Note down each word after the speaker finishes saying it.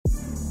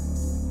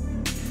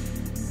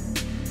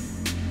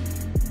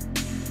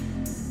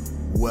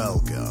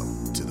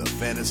Welcome to the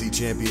Fantasy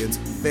Champions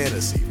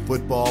Fantasy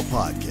Football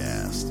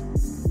Podcast.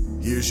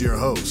 Here's your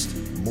host,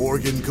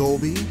 Morgan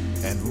Colby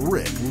and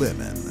Rick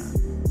Lemon.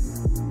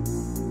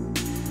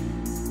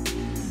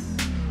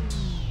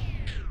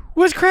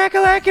 What's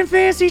crack-a-lackin'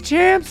 Fantasy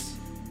Champs?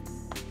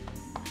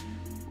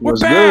 We're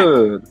Was back.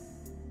 good.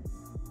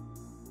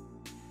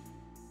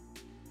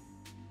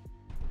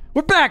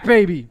 We're back,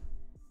 baby.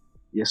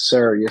 Yes,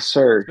 sir. Yes,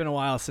 sir. It's been a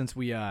while since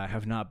we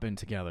have not been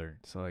together.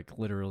 So, like,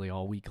 literally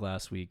all week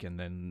last week and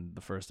then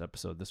the first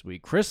episode this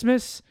week.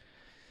 Christmas.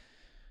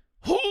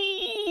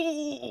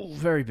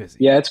 Very busy.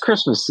 Yeah, it's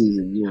Christmas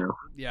season,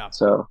 Yeah.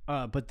 So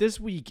But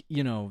this week,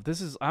 this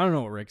is, I don't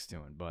know what Rick's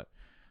doing, but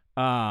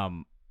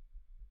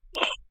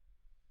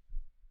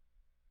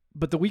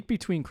the week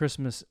between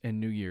Christmas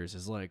and New Year's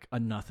is like a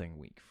nothing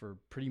week for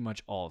pretty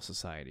much all of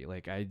society.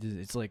 Like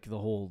it's like the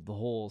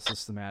whole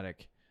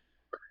systematic.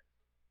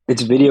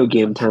 it's video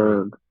game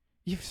time.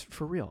 Yeah,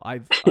 for real.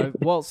 I've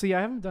well, see,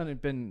 I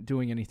haven't been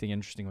doing anything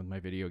interesting with my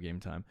video game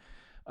time.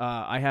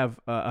 I have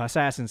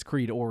Assassin's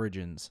Creed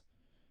Origins.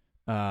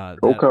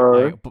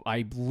 Okay.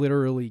 I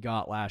literally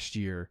got last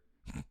year.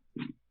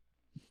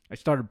 I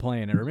started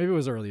playing it, or maybe it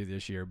was earlier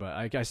this year, but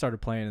I started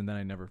playing and then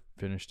I never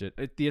finished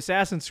it. The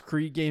Assassin's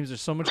Creed games,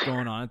 there's so much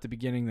going on at the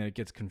beginning that it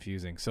gets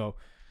confusing. So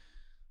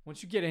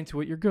once you get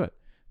into it, you're good.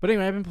 But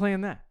anyway, I've been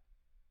playing that.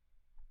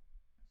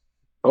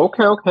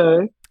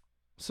 Okay.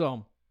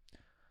 So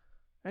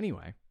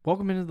anyway,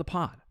 welcome into the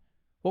pod.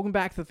 Welcome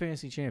back to the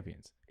Fantasy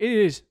Champions. It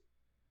is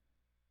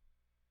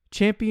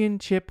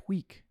Championship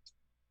Week.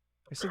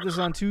 I said this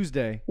on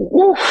Tuesday.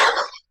 Oof.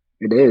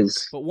 It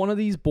is. But one of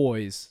these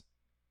boys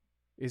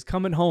is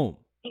coming home.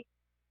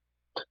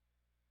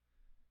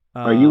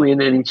 Are you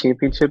in any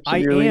championships? I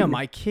in your am. league?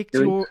 I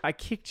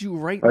kicked you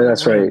right. Oh, in the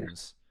that's right.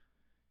 Rams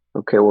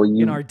Okay, well,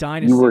 in our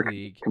Dynasty you were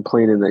League.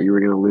 complaining that you were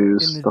going to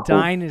lose. In the whole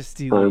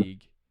Dynasty time.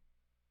 League.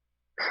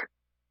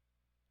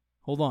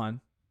 Hold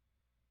on.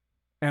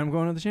 And I'm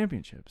going to the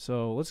championship.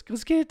 So let's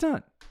get it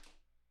done.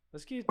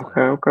 Let's get it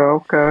done.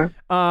 Okay.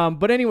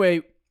 But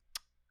anyway,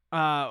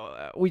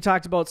 we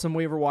talked about some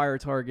waiver wire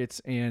targets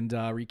and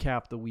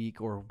recap the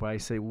week, or when I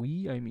say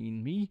we, I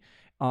mean me,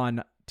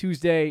 on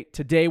Tuesday.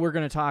 Today we're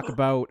going to talk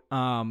about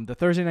the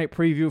Thursday night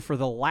preview for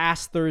the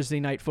last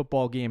Thursday night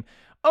football game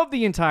of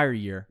the entire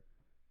year.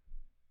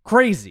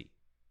 Crazy.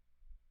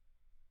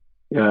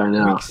 Yeah, I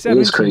know. Week 17,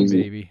 It is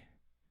crazy. baby.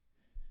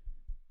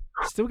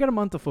 Still got a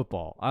month of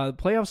football.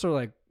 Playoffs are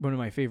like one of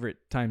my favorite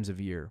times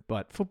of year,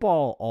 but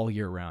football all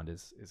year round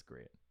is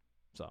great.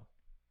 So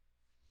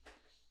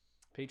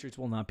Patriots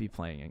will not be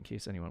playing, in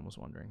case anyone was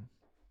wondering,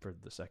 for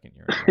the second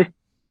year in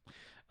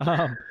a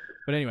row.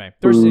 But anyway,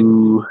 Thursday.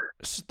 Ooh.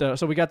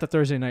 So we got the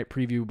Thursday night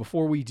preview.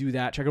 Before we do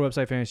that, check our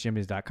website,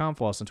 fantasychampions.com.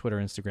 Follow us on Twitter,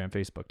 Instagram,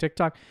 Facebook,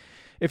 TikTok.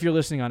 If you're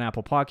listening on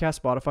Apple Podcasts,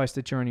 Spotify,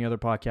 Stitcher, or any other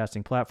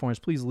podcasting platforms,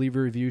 please leave a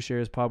review, share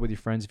this pod with your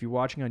friends. If you're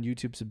watching on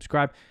YouTube,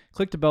 subscribe.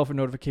 Click the bell for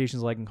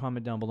notifications, like, and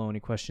comment down below any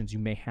questions you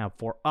may have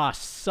for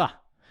us. All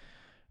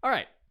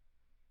right.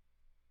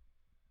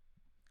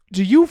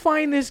 Do you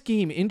find this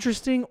game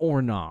interesting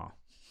or not?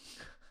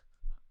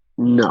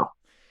 No.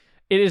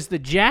 It is the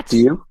Jets Do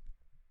you?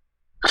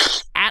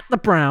 at the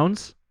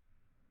Browns.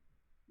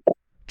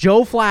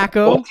 Joe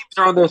Flacco Both teams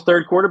are on their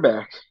third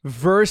quarterback.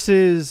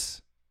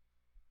 versus...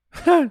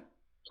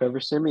 Trevor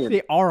Simeon.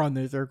 They are on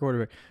their third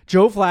quarterback.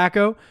 Joe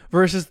Flacco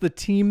versus the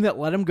team that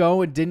let him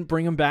go and didn't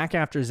bring him back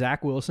after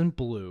Zach Wilson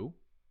blew.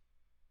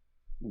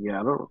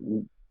 Yeah, I don't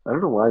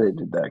know why they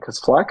did that, because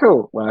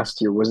Flacco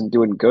last year wasn't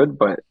doing good,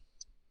 but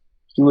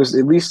he was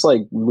at least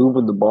like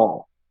moving the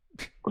ball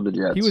on the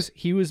Jets.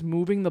 He was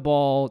moving the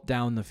ball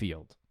down the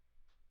field.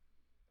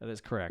 That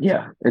is correct.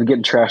 Yeah, and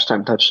getting trash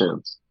time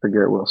touchdowns for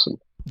Garrett Wilson.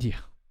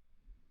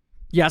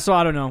 Yeah, so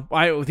I don't know.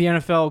 The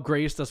NFL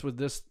graced us with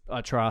this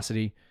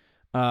atrocity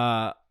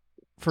for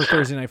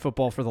Thursday Night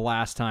Football for the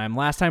last time.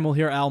 Last time we'll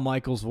hear Al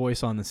Michaels'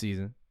 voice on the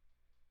season.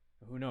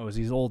 Who knows?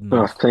 He's old Oh,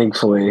 enough.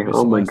 thankfully. Maybe it's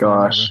Oh the my last time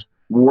gosh. ever.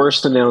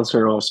 Worst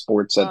announcer in all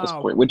sports at this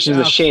point, which is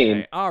a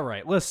shame. All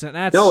right, listen,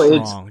 that's No,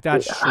 it's- strong.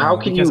 That's how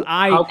strong. can because you-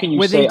 how can you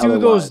when say they do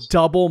otherwise? those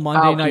double How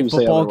Monday can Night you say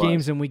Football otherwise?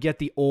 games and we get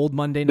the old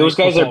Monday Night Those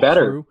guys are Football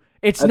better. crew,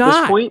 it's At this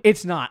not. point-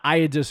 It's not.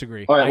 I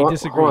disagree. All right, I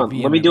disagree. hold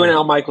on. Let me do an vehemently.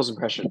 Al Michaels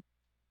impression.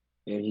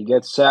 And he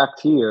gets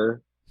sacked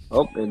here.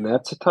 Oh, and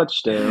that's a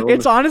touchdown.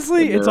 It's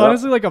honestly And they're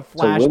up like a to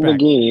win the flashback.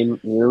 game.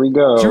 Here we go.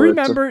 Do you It's a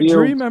remember? Do you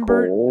field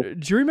remember? goal.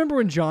 Do you remember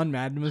when John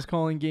Madden was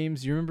calling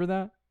games? Do you remember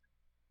that?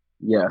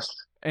 Yes.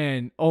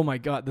 And oh my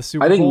God, the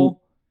Super I think-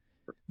 Bowl.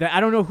 That I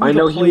don't know who I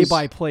know the he was-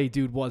 play-by-play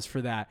dude was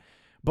for that,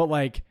 but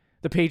like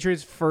the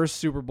Patriots' first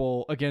Super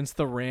Bowl against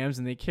the Rams,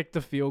 and they kicked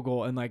the field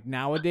goal. And like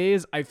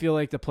nowadays, I feel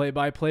like the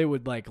play-by-play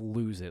would like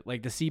lose it.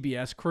 Like the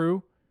CBS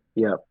crew,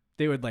 Yeah.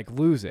 they would like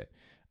lose it.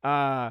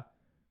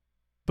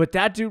 But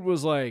that dude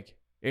was like,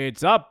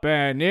 "It's up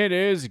and it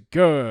is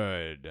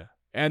good,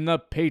 and the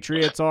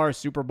Patriots are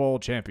Super Bowl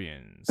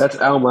champions." That's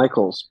Al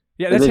Michaels.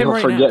 Yeah, And that's then him he'll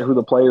right forget now. who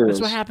the player That's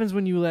is. what happens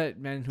when you let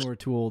men who are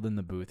too old in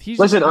the booth. He's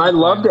Listen, just I gonna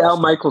loved play Al off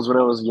the Michaels when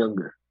I was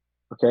younger.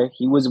 Okay?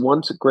 He was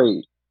once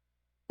great.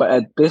 But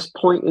at this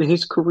point in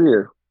his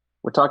career,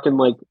 We're talking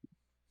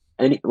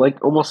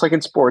almost like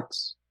in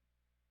sports.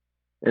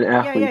 An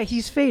athlete. Yeah,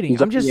 he's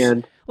fading. I'm just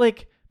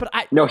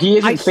No, he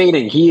isn't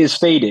fading. He is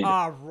faded.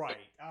 Right.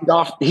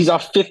 He's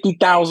off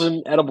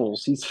 50,000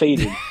 edibles. He's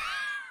fading.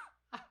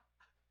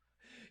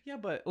 Yeah,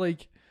 but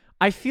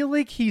I feel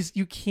like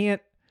you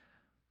can't.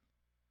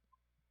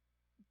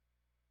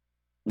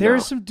 There are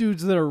some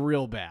dudes that are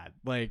real bad.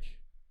 Like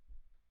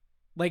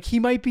he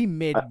might be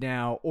mid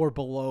now or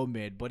below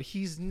mid, but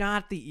he's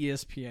not the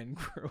ESPN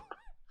crew.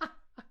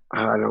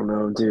 I don't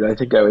know, dude. I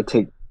think I would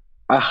take.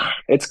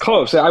 It's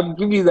close. I'll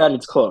give you that.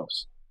 It's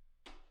close,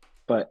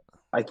 but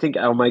I think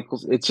Al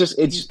Michaels.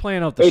 He's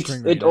playing out the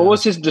string. It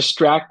almost is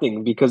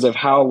distracting because of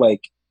how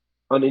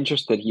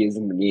uninterested he is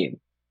in the game.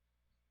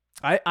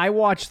 I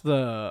watched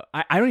I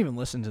don't even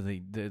listen to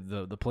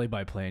the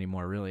play-by-play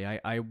anymore. Really,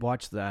 I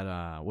watched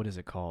that. What is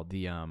it called?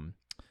 The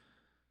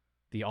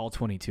All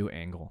 22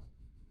 angle,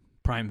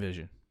 Prime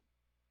Vision.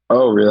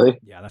 Oh, really?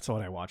 Yeah, that's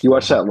what I watched. You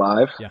watched that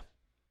live? Yeah,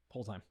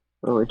 whole time.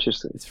 Oh,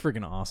 interesting. It's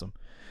freaking awesome.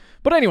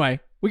 But anyway,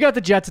 we got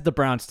the Jets at the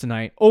Browns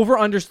tonight. Over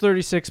under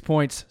 36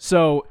 points.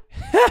 So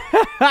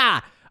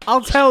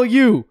I'll tell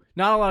you,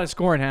 not a lot of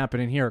scoring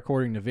happening here,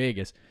 according to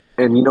Vegas.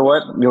 And you know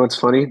what? You know what's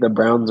funny? The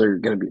Browns are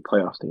going to be a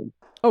playoff team.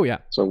 Oh yeah.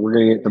 So we're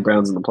going to get the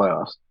Browns in the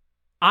playoffs.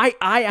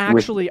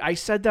 I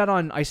said that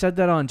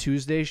on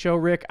Tuesday's show,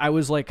 Rick. I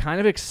was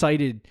kind of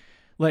excited.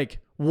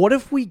 What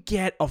if we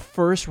get a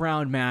first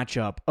round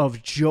matchup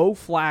of Joe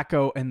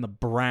Flacco and the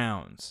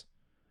Browns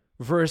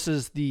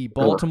versus the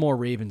Baltimore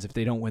Ravens if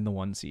they don't win the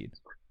 1 seed?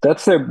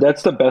 That's the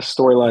best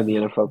storyline in the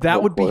NFL.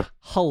 That would be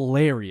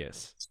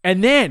hilarious.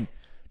 And then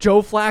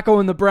Joe Flacco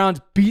and the Browns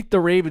beat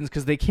the Ravens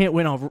because they can't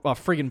win a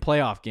friggin'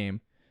 playoff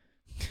game.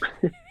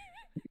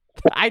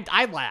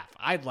 I'd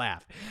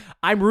laugh.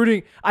 I'm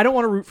rooting. I don't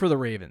want to root for the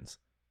Ravens.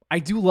 I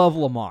do love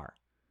Lamar.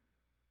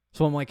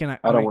 So I'm like,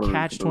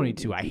 catch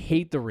 22. I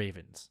hate the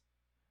Ravens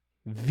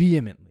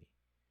vehemently.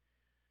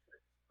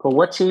 But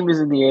what team is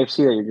in the AFC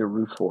that you're going to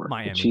root for?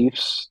 Miami. The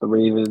Chiefs, the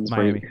Ravens,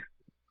 Miami.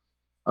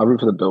 I'll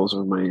root for the Bills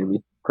over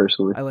Miami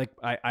personally.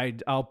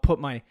 I'll put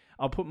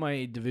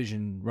my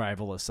division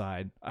rival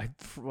aside.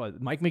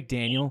 Mike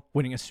McDaniel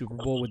winning a Super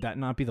Bowl, would that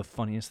not be the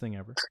funniest thing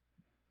ever?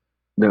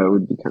 No, it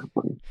would be kind of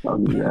funny. I'll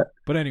do that.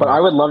 But anyway, I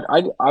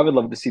would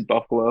love to see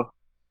Buffalo.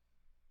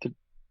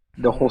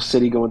 The whole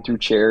city going through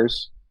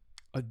chairs.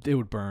 It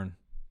would burn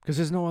because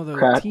there's no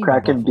other team.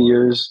 Cracking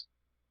beers.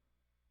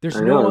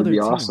 There's no other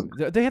team. Awesome.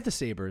 They have the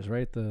Sabres,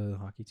 right? The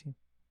hockey team.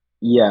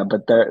 Yeah,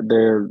 but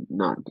they're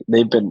not.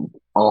 They've been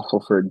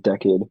awful for a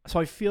decade. So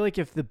I feel like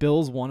if the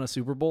Bills won a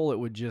Super Bowl, it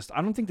would just.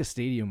 I don't think the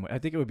stadium. I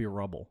think it would be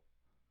rubble.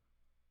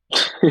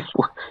 It'd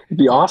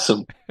be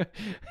awesome.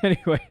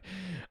 Anyway,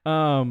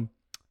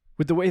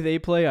 with the way they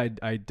play,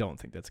 I don't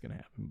think that's gonna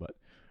happen.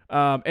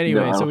 But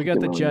anyway, so we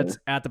got the Jets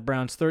at the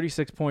Browns,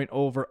 36-point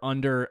over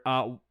under.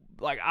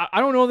 I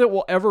don't know that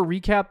we'll ever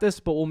recap this,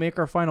 but we'll make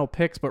our final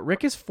picks. But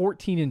Rick is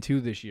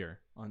 14-2 this year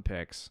on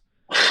picks.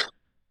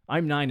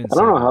 I'm 9-7. I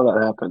don't know how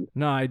that happened.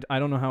 No, I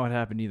don't know how it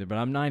happened either. But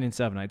I'm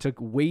 9-7. I took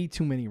way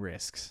too many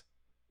risks.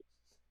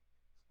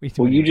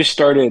 You just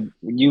started.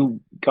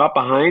 You got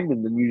behind,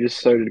 and then you just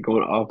started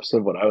going opposite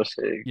of what I was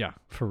saying. Yeah,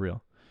 for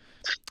real.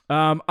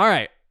 All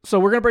right, so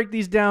we're gonna break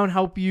these down,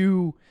 help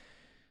you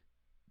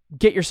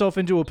get yourself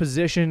into a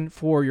position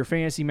for your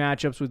fantasy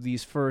matchups with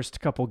these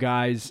first couple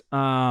guys.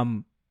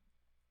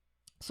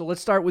 So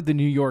let's start with the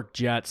New York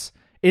Jets.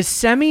 Is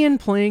Semien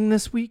playing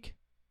this week?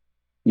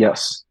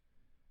 Yes.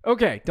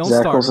 Okay, don't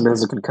Zach start Wilson him.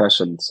 has a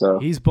concussion, so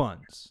he's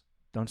buns.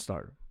 Don't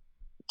start him.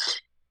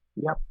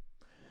 Yep.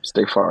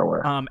 Stay far away.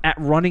 At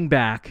running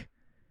back,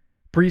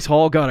 Breece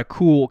Hall got a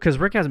cool because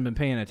Rick hasn't been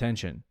paying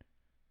attention,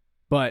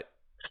 but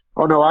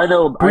oh no, I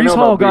know. Breece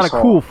Hall got a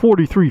cool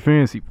 43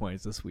 fantasy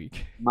points this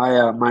week. My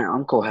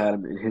uncle had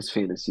him in his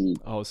fantasy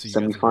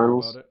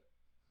semifinals.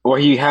 Well,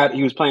 he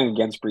was playing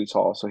against Breece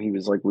Hall, so he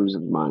was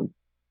losing his mind.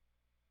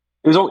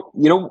 It was,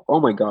 oh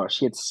my gosh,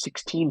 he had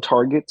 16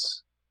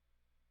 targets.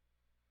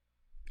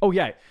 Oh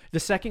yeah, the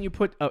second you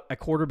put a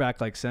quarterback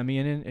like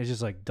Semien in, it's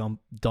just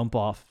dump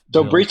off.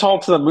 So Breece Hall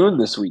to the moon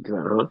this week,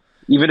 then, huh?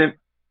 Even if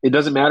it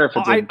doesn't matter if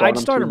it's I'd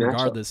start him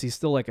regardless. He's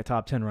still a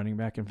top 10 running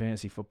back in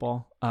fantasy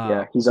football.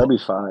 Yeah, he's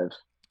RB5.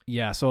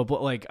 Yeah, so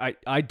but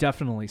I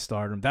definitely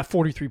start him. That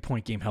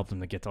 43-point game helped him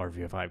to get to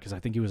RB5 because I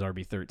think he was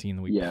RB13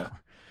 the week before.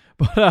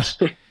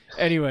 But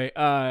anyway,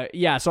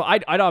 yeah, so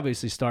I'd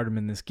obviously start him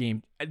in this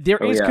game. There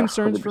is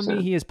concerns 100%. For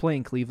me. He is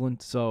playing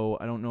Cleveland, so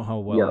I don't know how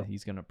well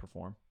he's going to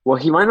perform. Well,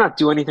 he might not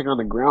do anything on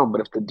the ground, but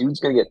if the dude's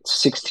going to get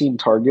 16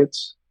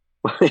 targets,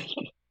 he's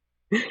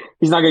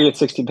not going to get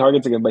 16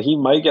 targets again, but he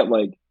might get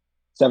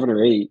 7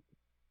 or 8.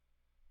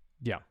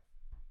 Yeah.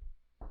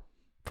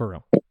 For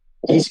real.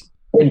 He's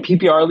in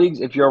PPR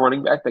leagues, if you're a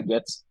running back that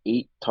gets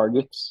 8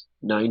 targets,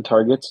 9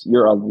 targets,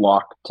 you're a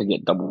lock to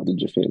get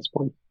double-digit fantasy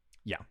points.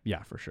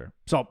 Yeah, for sure.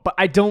 So, but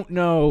I don't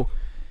know.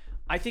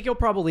 I think he'll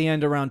probably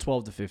end around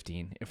 12 to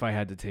 15 if I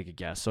had to take a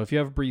guess. So if you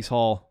have Breece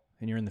Hall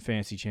and you're in the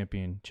fantasy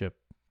championship,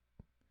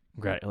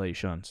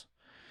 congratulations.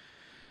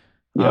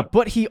 Yep.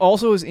 But he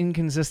also is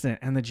inconsistent,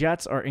 and the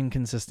Jets are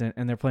inconsistent,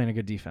 and they're playing a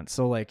good defense.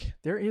 So, like,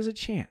 there is a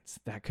chance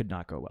that could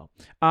not go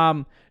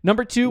well.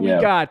 Number 2, we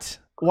got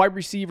wide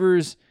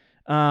receivers.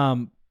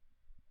 No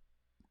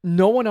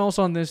one else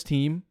on this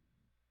team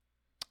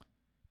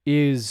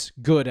is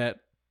good at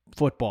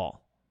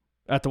football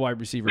at the wide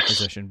receiver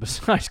position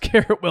besides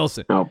Garrett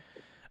Wilson. No.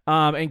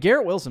 And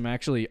Garrett Wilson,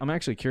 I'm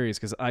actually curious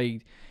because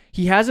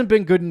he hasn't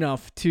been good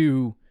enough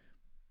to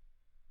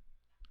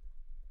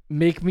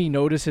make me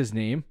notice his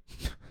name,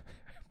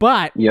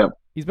 but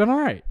he's been all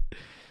right.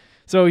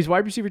 So he's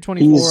wide receiver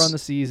 24 on the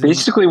season.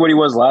 Basically what he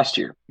was last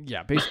year.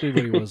 Yeah, basically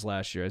what he was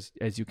last year,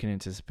 as you can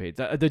anticipate.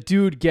 The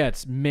dude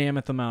gets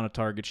mammoth amount of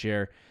target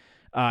share.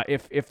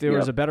 If there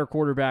was a better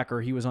quarterback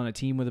or he was on a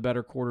team with a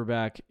better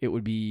quarterback, it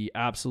would be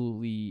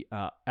absolute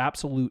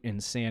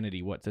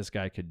insanity what this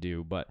guy could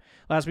do. But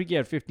last week he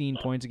had 15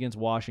 points against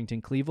Washington.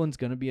 Cleveland's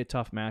going to be a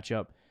tough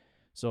matchup.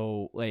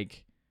 So,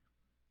 like,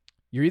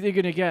 you're either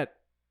going to get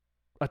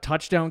a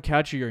touchdown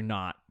catch or you're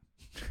not.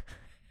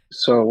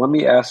 So let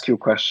me ask you a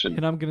question.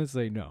 And I'm going to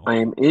say no. I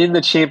am in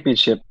the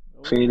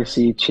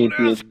fantasy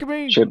champions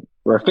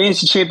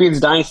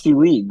dynasty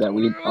league that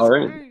we are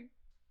in.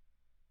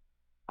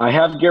 I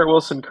have Garrett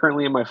Wilson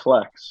currently in my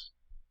flex.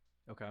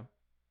 Okay.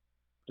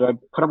 Do I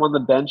put him on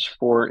the bench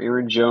for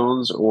Aaron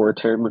Jones or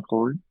Terry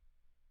McLaurin?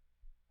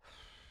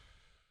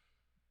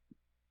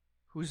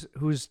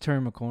 Who's Terry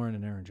McLaurin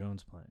and Aaron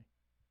Jones playing?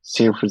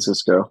 San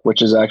Francisco,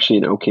 which is actually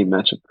an okay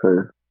matchup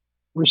for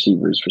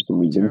receivers for some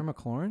reason. Terry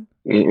McLaurin?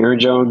 And Aaron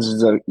Jones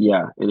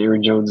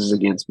is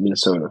against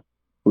Minnesota,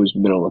 who's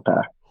middle of the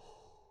pack.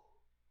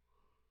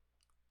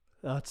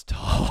 That's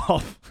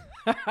tough.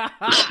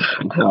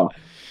 No.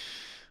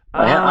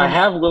 I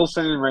have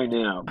Wilson in right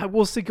now. I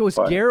will say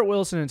Garrett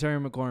Wilson and Terry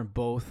McLaurin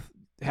both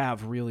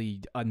have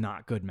really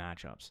not good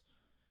matchups.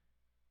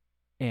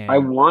 And I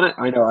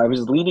know. I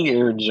was leaning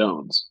Aaron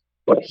Jones,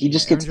 but he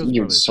just gets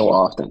injured so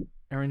often.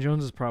 Aaron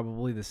Jones is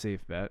probably the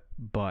safe bet,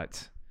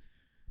 but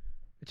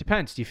it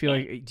depends. Do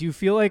you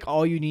feel like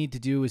all you need to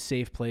do is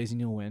save plays and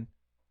you'll win?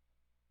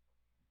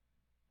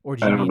 Or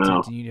do you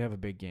need to have a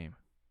big game?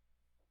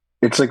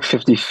 It's like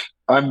 50.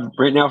 I'm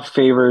right now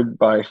favored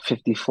by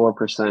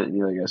 54%.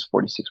 And I guess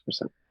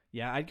 46%.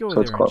 Yeah, I'd go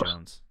with Aaron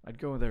Jones. I'd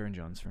go with Aaron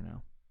Jones for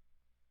now.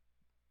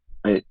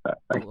 I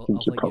think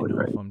you're probably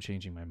right. If I'm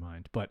changing my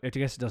mind, but I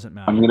guess it doesn't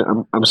matter.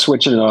 I'm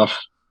switching it off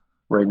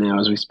right now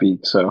as we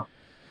speak. So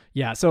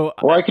yeah,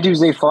 or I could do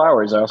Zay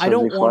Flowers. I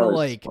don't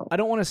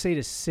want to say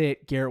to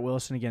sit Garrett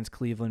Wilson against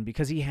Cleveland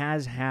because he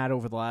has had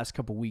over the last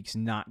couple weeks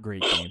not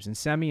great games and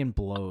Semien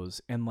blows,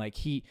 and like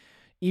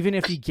even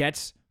if he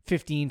gets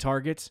 15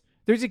 targets.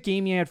 There's a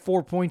game he had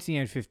 4 points and he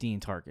had 15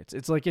 targets.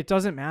 It's like it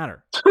doesn't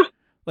matter.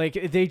 Like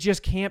they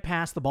just can't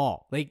pass the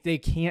ball. Like they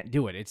can't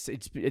do it.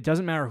 It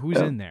doesn't matter who's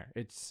in there.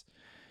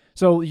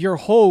 So your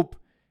hope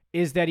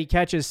is that he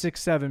catches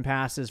 6-7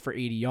 passes for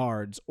 80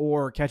 yards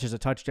or catches a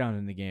touchdown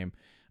in the game.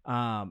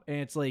 And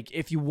it's like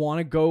if you want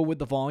to go with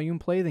the volume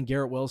play, then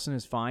Garrett Wilson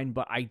is fine,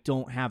 but I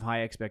don't have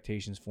high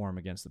expectations for him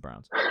against the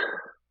Browns.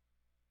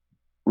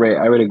 Right,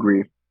 I would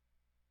agree.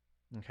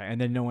 Okay,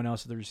 and then no one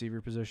else at the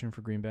receiver position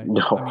for Green Bay?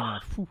 No.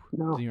 The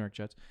New York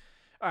Jets.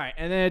 All right,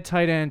 and then at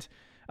tight end,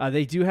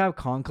 they do have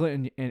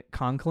Conklin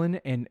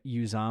and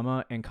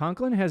Uzama, and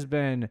Conklin has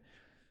been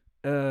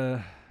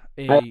has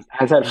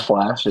had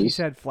flashes. He's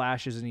had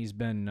flashes, and he's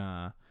been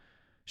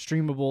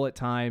streamable at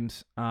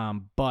times,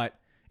 but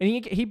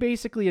he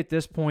basically at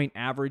this point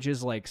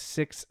averages like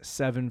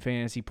 6-7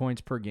 fantasy points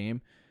per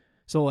game.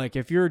 So, like,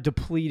 if you're a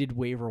depleted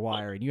waiver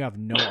wire and you have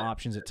no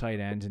options at tight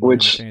end,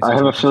 which I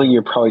have a feeling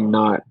you're probably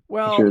not.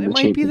 Well, it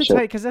might be the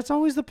tight because that's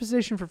always the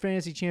position for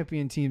fantasy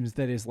champion teams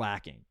that is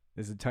lacking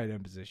is the tight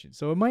end position.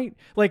 So it might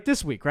like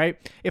this week, right?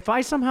 If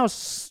I somehow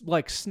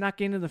snuck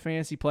into the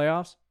fantasy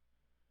playoffs,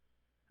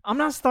 I'm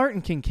not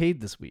starting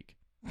Kincaid this week.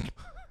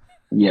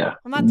 Yeah,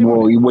 I'm not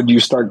doing it. Would you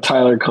start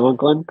Tyler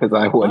Conklin? Because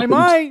I would. I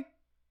might.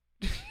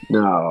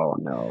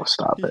 No,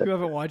 stop it. You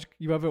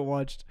haven't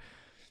watched.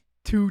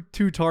 Two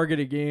target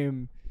a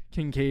game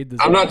Kincaid.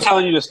 I'm not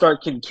telling you to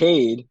start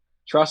Kincaid.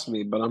 Trust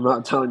me, but I'm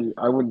not telling you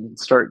I wouldn't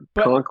start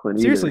Conklin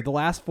either. Seriously, the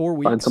last 4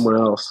 weeks, find someone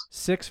else.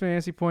 6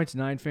 fantasy points,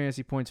 9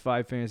 fantasy points,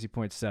 5 fantasy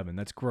points, 7.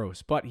 That's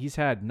gross. But he's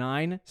had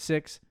 9,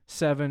 6,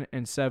 7,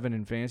 and 7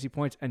 in fantasy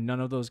points, and none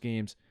of those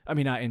games. I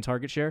mean, in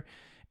target share,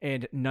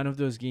 and none of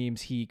those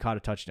games he caught a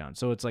touchdown.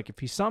 So it's like if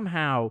he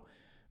somehow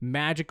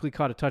magically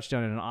caught a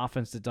touchdown in an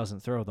offense that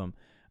doesn't throw them,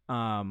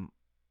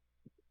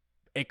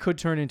 it could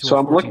turn into. So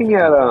I'm looking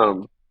at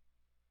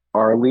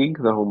our league,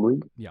 the home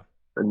league. Yeah.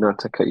 And not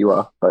to cut you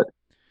off, but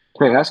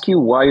can I ask you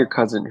why your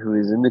cousin, who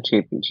is in the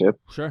championship,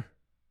 sure,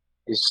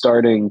 is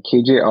starting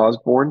KJ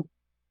Osborne,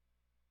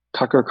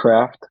 Tucker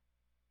Kraft,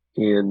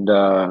 and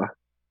Jalen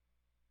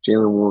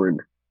Warren?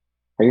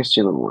 I guess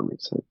Jalen Warren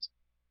makes sense.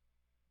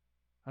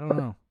 I don't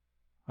know.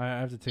 I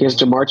have to take. He has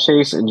Jamar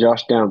Chase and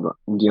Josh Downs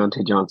and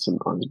Deontay Johnson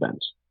on his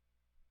bench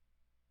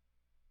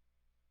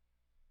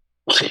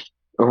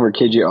over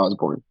KJ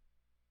Osborne.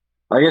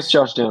 I guess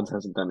Josh Downs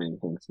hasn't done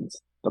anything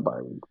since the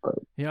bye week, but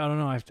yeah, I don't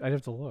know. I'd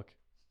have to look.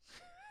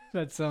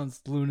 That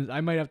sounds lunatic.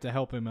 I might have to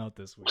help him out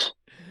this week.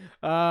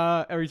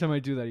 Every time I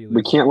do that, he loses.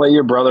 We can't let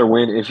your brother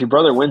win. If your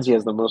brother wins, he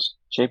has the most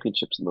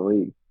championships in the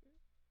league.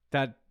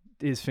 That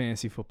is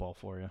fantasy football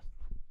for you.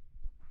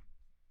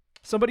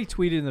 Somebody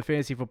tweeted in the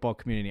fantasy football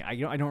community. I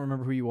don't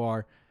remember who you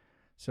are,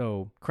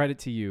 so credit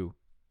to you.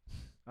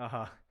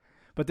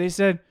 But they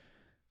said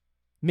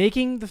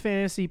making the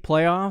fantasy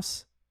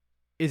playoffs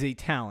is a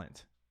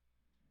talent.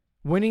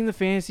 Winning the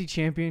fantasy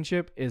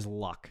championship is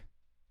luck.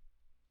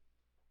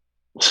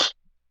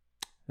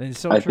 It's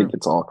so I true. think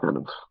it's all kind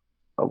of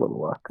a little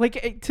luck.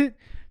 Like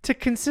to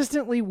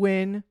consistently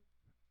win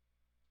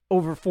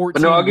over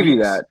 14 No, I'll give you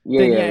weeks, that.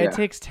 Yeah, Yeah. it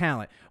takes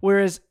talent.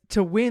 Whereas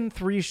to win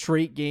 3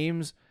 straight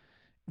games,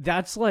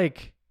 that's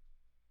like,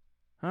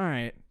 all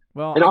right.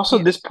 Well, And also,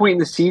 at this point in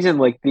the season,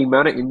 like the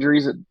amount of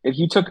injuries, if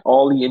you took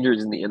all the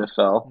injuries in the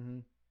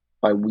NFL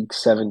by week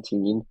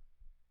 17,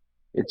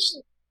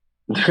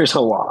 there's a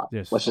lot.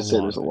 Let's just say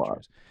there's a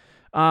lot.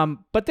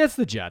 But that's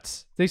the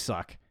Jets. They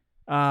suck.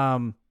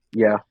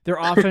 Yeah. Their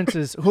offense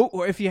is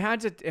if you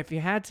had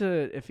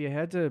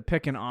to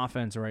pick an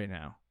offense right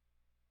now.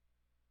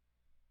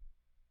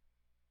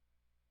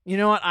 You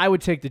know what? I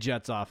would take the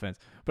Jets offense.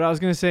 But I was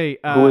going to say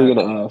who are you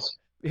going to ask?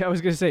 Yeah, I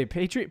was going to say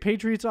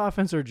Patriots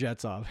offense or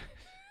Jets offense.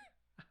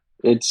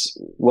 It's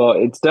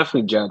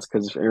definitely Jets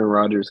because if Aaron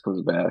Rodgers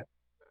comes back.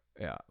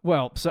 Yeah.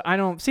 Well, so I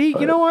don't see.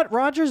 You know what?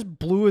 Rodgers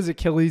blew his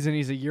Achilles, and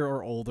he's a year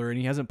or older, and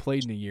he hasn't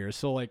played in a year.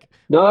 So like,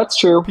 no, that's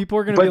true. People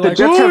are going to be the like,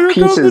 Jets have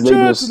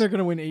pieces. And they're going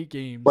to win 8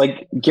 games.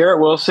 Like Garrett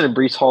Wilson and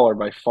Breece Hall are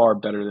by far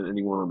better than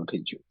anyone on the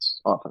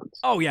Patriots offense.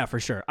 Oh yeah, for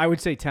sure. I would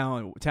say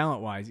talent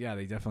wise, yeah,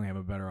 they definitely have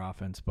a better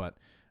offense, but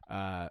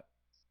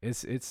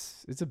it's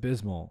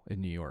abysmal in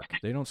New York.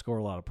 They don't score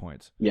a lot of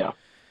points. Yeah.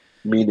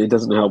 I mean, it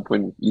doesn't help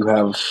when you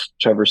have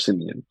Trevor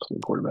Siemian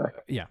playing quarterback.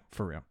 Yeah,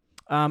 for real.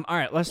 All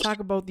right, let's talk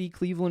about the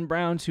Cleveland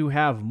Browns, who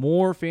have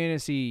more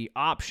fantasy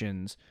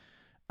options.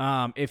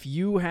 If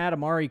you had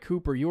Amari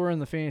Cooper, you were in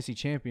the fantasy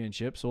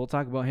championship, so we'll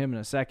talk about him in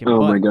a second.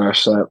 Oh my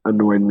gosh, that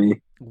annoyed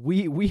me.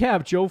 We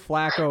have Joe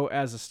Flacco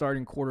as a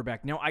starting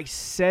quarterback. Now, I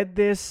said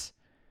this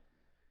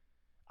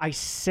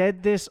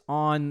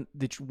on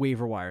the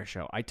waiver wire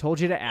show. I told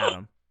you to add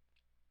him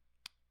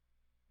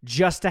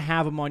just to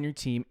have him on your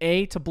team.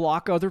 A, to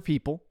block other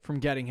people from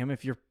getting him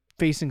if you're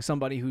facing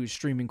somebody who's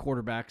streaming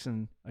quarterbacks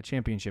in a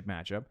championship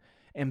matchup.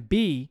 And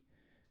B,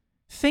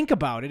 think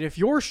about it. If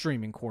you're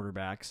streaming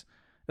quarterbacks,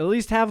 at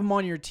least have him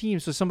on your team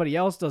so somebody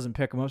else doesn't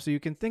pick him up so you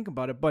can think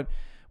about it. But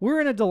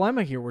we're in a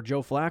dilemma here with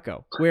Joe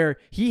Flacco, where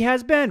he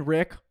has been,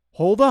 Rick,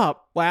 hold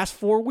up, last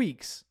 4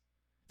 weeks.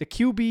 The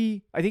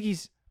QB, I think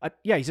he's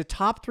a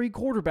top 3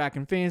 quarterback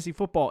in fantasy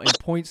football in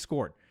points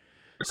scored.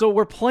 So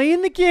we're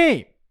playing the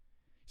game.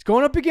 He's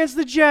going up against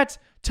the Jets.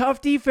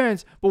 Tough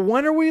defense. But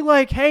when are we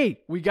like,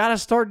 hey, we got to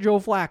start Joe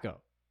Flacco?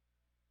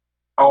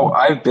 Oh,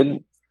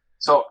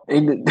 so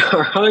in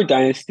our other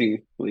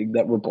dynasty league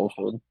that we're both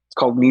in, it's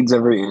called Needs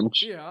Every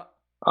Inch. Yeah.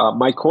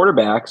 My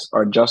quarterbacks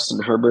are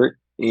Justin Herbert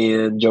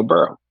and Joe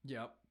Burrow.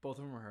 Yeah, both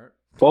of them were hurt.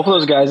 Both of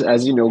those guys,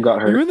 as you know,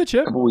 got hurt You're in the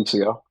chip? a couple weeks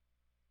ago.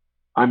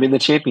 I'm in the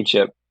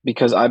championship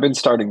because I've been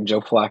starting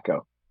Joe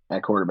Flacco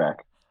at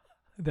quarterback.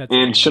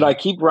 Should I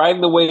keep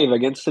riding the wave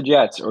against the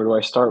Jets, or do I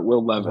start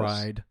Will Levis?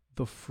 Ride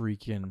the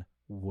freaking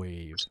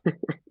wave.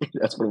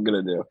 That's what I'm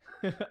going to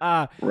do.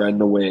 Riding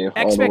the wave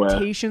all the way.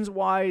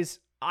 Expectations-wise,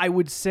 I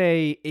would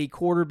say a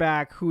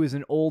quarterback who is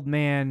an old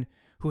man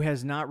who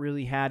has not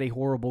really had a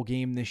horrible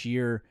game this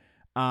year.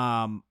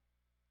 The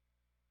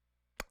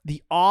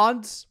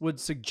odds would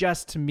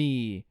suggest to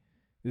me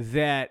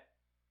that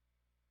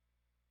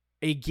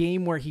a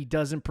game where he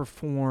doesn't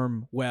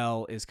perform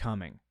well is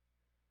coming.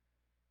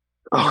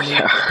 Oh,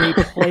 yeah.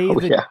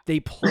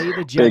 They play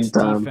the Jets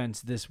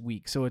defense this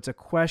week. So it's a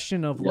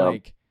question of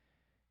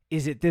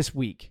is it this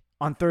week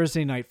on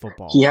Thursday Night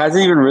Football? He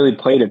hasn't even really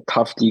played a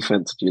tough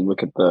defense. If you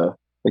look at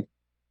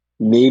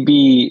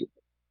maybe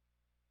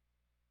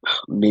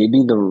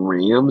the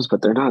Rams,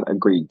 but they're not a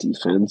great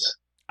defense.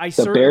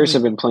 The Bears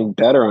have been playing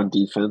better on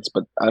defense,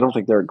 but I don't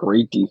think they're a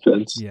great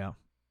defense. Yeah.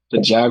 The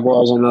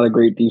Jaguars are not a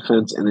great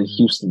defense, and then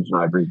Houston's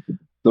not a great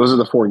defense. Those are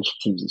the 4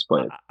 teams he's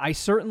played. I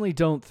certainly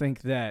don't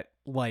think that,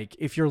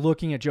 if you're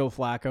looking at Joe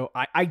Flacco,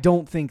 I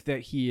don't think that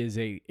he is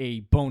a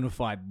bona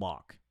fide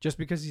lock. Just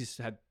because he's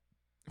had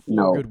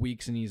 4 good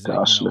weeks and he's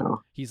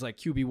he's like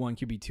QB1,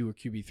 QB2, or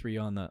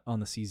QB3 on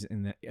the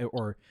season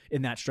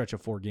in that stretch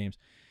of 4 games.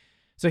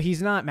 So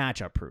he's not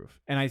matchup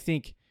proof. And I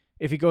think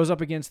if he goes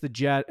up against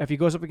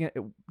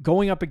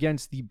going up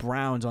against the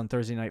Browns on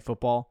Thursday Night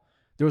Football,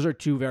 those are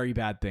 2 very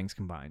bad things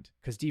combined,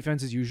 because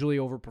defenses usually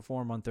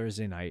overperform on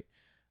Thursday night.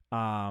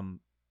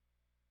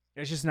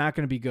 It's just not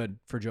going to be good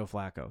for Joe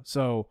Flacco.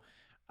 So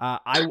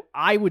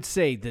I would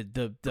say that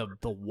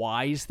the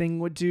wise thing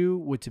would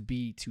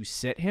be to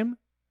sit him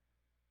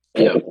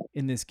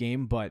in this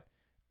game, but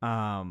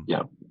at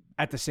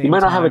the same time, you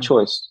might not have a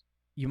choice.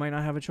 You might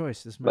not have a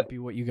choice. This might be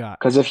what you got.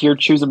 Because if you're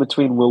choosing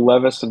between Will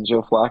Levis and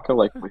Joe Flacco,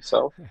 like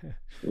myself,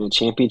 in a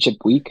championship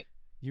week,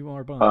 you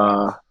are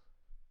bummed.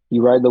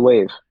 You ride the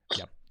wave.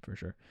 Yeah, for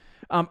sure.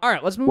 All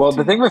right, let's move. Well,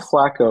 the thing with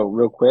Flacco,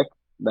 real quick,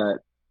 that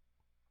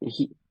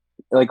he,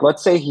 like,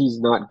 let's say he's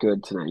not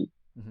good tonight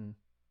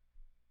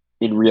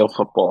in real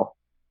football.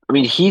 I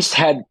mean,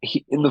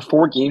 in the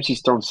 4 games,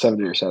 he's thrown 7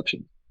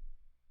 interceptions.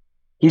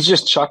 He's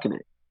just chucking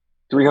it.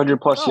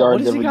 300-plus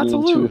yards every game,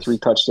 2 or 3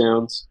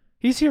 touchdowns.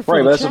 He's here for right,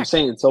 the but that's check. what I'm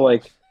saying. So,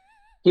 like,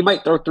 he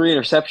might throw 3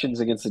 interceptions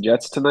against the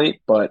Jets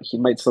tonight, but he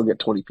might still get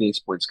 20 pace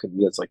points because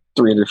he has, like,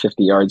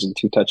 350 yards and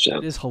 2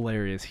 touchdowns. It is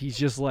hilarious. He's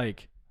just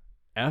like,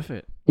 F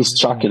it. He's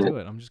chucking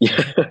it. I'm just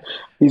gonna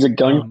He's a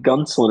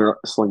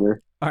gunslinger.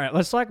 All right,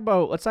 let's talk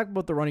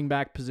about the running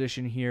back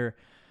position here.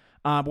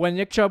 When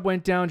Nick Chubb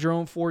went down,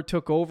 Jerome Ford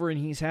took over, and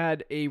he's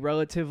had a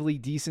relatively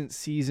decent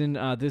season.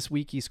 This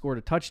week, he scored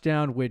a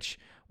touchdown, which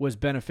was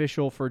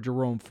beneficial for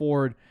Jerome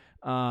Ford.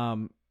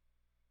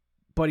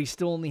 But he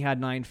still only had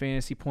 9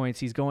 fantasy points.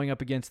 He's going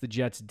up against the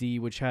Jets D,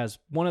 which has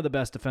one of the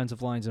best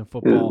defensive lines in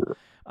football.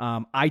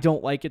 I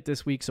don't like it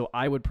this week, so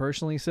I would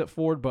personally sit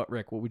Ford. But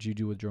Rick, what would you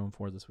do with Jerome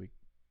Ford this week?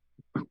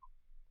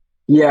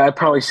 Yeah, I'd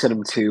probably sit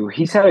him too.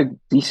 He's had a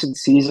decent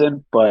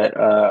season, but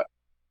I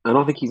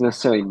don't think he's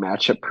necessarily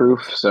matchup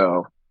proof.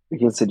 So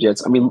against the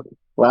Jets, I mean,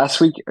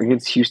 last week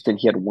against Houston,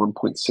 he had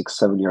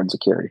 1.67 yards a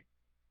carry,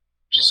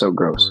 which is so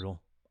gross. Brutal.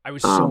 I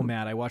was so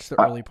mad. I watched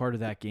the early part of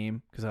that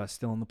game because I was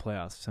still in the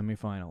playoffs,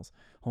 semifinals,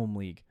 home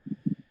league.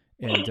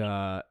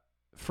 And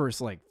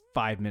first,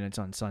 5 minutes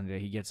on Sunday,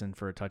 he gets in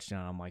for a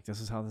touchdown. I'm like, this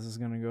is how this is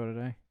going to go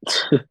today?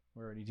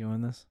 We're already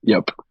doing this?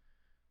 Yep.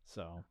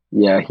 So.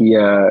 Yeah,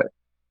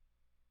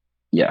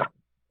 yeah.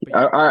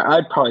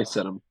 I'd probably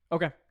sit him.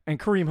 Okay. And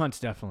Kareem Hunt's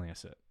definitely a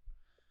sit.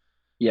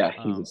 Yeah,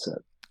 he's a sit.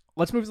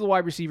 Let's move to the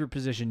wide receiver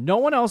position. No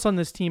one else on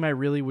this team I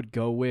really would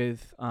go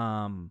with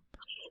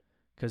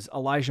because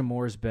Elijah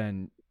Moore's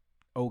been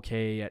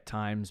okay at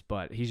times,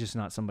 but he's just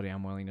not somebody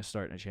I'm willing to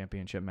start in a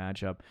championship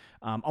matchup.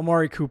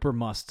 Amari Cooper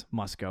must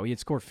go. He had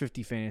scored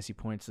 50 fantasy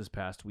points this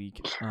past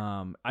week.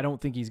 I don't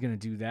think he's going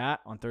to do that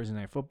on Thursday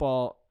Night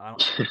Football. I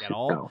don't think at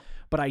all. No.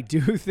 But I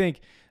do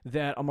think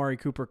that Amari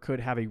Cooper could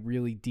have a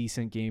really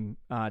decent game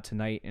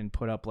tonight and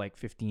put up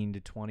 15 to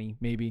 20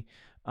 maybe.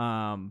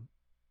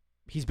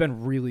 He's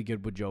been really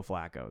good with Joe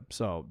Flacco,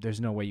 so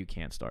there's no way you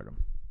can't start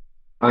him.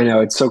 I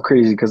know, it's so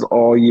crazy because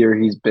all year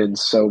he's been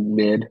so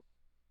mid.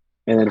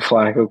 And then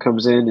Flacco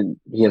comes in and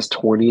he has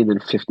 20 and then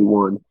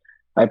 51.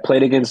 I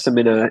played against him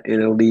in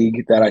a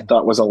league that I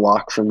thought was a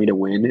lock for me to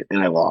win,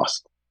 and I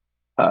lost.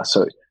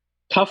 So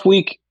tough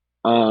week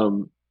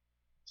for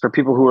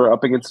people who are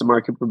up against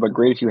Amari Cooper, but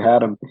great if you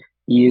had him.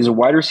 He is a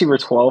wide receiver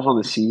 12 on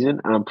the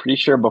season, and I'm pretty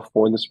sure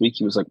before this week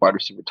he was wide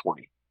receiver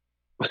 20.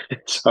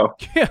 So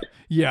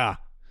yeah,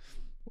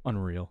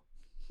 unreal.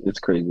 It's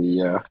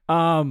crazy, yeah.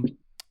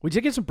 We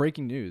did get some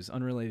breaking news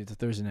unrelated to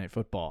Thursday Night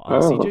Football.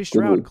 CJ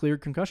Stroud cleared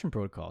concussion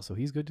protocol, so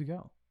he's good to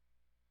go.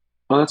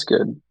 Oh, that's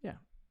good. Yeah,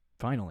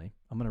 finally.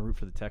 I'm going to root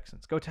for the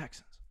Texans. Go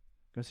Texans.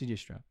 Go CJ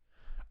Stroud.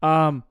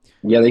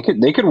 Yeah, they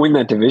could win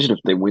that division if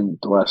they win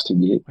the last 2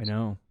 games. I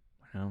know.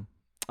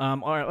 All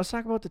right, let's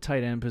talk about the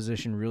tight end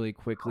position really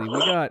quickly. We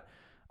got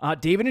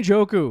David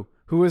Njoku,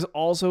 who has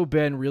also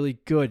been really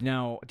good.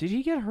 Now, did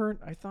he get hurt?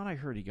 I thought I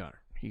heard he got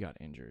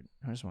injured.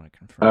 I just want to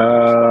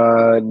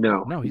confirm.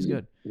 No, he's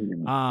good.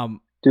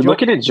 Dude,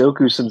 looking at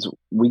Njoku since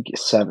week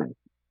 7.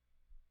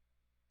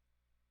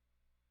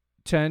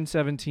 10,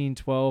 17,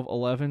 12,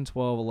 11,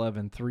 12,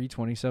 11, 3,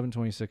 27,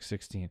 26,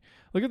 16.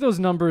 Look at those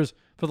numbers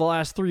for the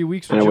last 3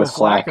 weeks for Joe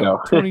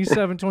Flacco.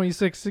 27,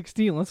 26,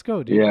 16. Let's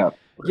go, dude. Yeah.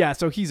 Yeah,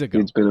 so he's a go.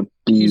 He's been a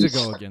beast. He's a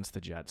go against the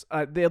Jets.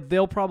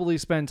 They'll probably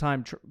spend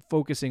time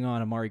focusing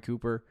on Amari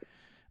Cooper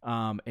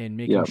and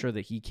making sure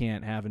that he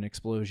can't have an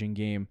explosion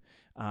game.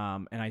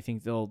 And I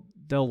think they'll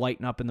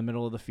lighten up in the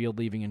middle of the field,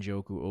 leaving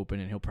Njoku open,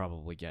 and he'll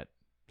probably get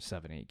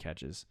 7-8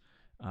 catches.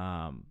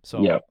 I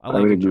like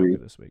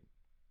Njoku this week.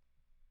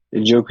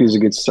 Njoku's a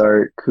good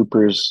start.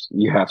 Cooper's,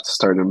 you have to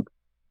start him.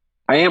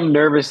 I am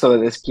nervous though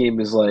that this game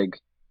is a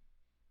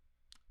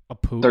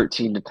poop.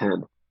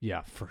 13-10.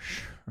 Yeah, for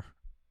sure.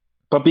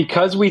 But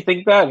because we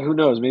think that, who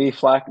knows? Maybe this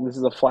is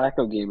a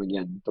Flacco game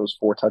again. Those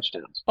 4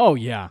 touchdowns. Oh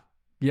yeah.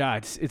 Yeah,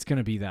 it's going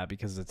to be that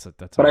because that's.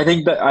 But I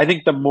think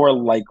the more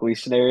likely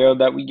scenario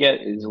that we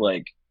get is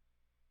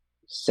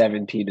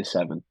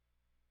 17-7.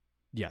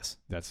 Yes,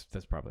 that's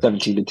probably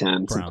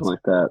 17-10, something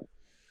like that.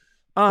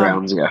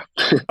 Browns, yeah.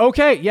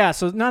 Okay, yeah.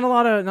 So not a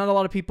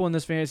lot of people in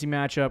this fantasy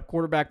matchup.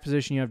 Quarterback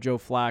position, you have Joe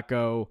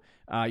Flacco.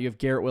 You have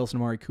Garrett Wilson,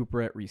 Amari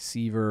Cooper at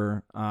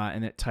receiver,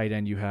 and at tight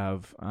end you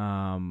have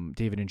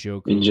David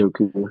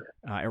Njoku.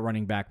 At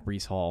running back,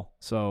 Breece Hall.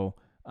 So.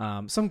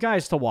 Some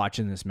guys to watch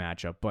in this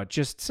matchup, but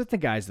just sit the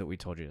guys that we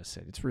told you to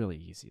sit. It's really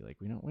easy.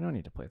 We don't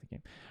need to play the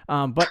game.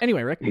 But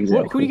anyway, Rick,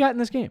 exactly. Who do you got in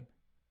this game?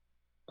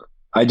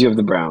 I do have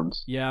the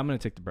Browns. Yeah, I'm going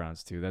to take the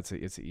Browns too. It's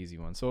an easy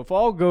one. So if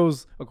all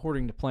goes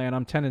according to plan,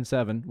 I'm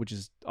 10-7, which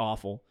is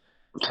awful.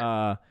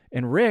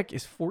 And Rick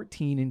is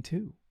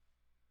 14-2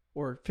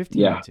 or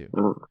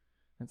 15-2.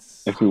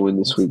 That's if we win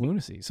this week.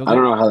 Lunacy. So I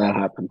don't know how that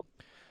happened.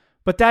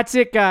 But that's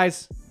it,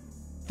 guys.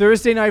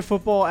 Thursday Night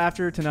Football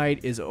after tonight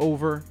is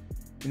over.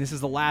 And this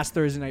is the last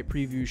Thursday night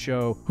preview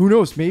show. Who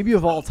knows? Maybe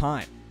of all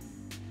time.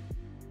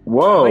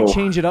 Whoa. I might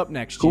change it up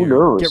next year. Who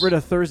knows? Get rid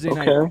of Thursday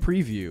night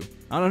preview.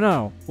 I don't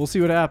know. We'll see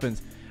what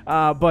happens.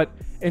 But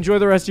enjoy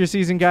the rest of your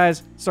season,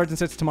 guys. Starts and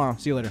sits tomorrow.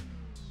 See you later.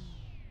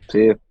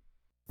 See you.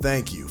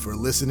 Thank you for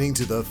listening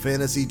to the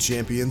Fantasy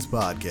Champions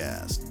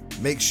Podcast.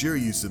 Make sure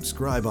you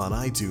subscribe on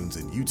iTunes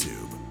and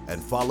YouTube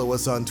and follow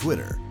us on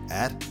Twitter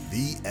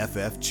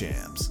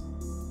 @TheFFChamps.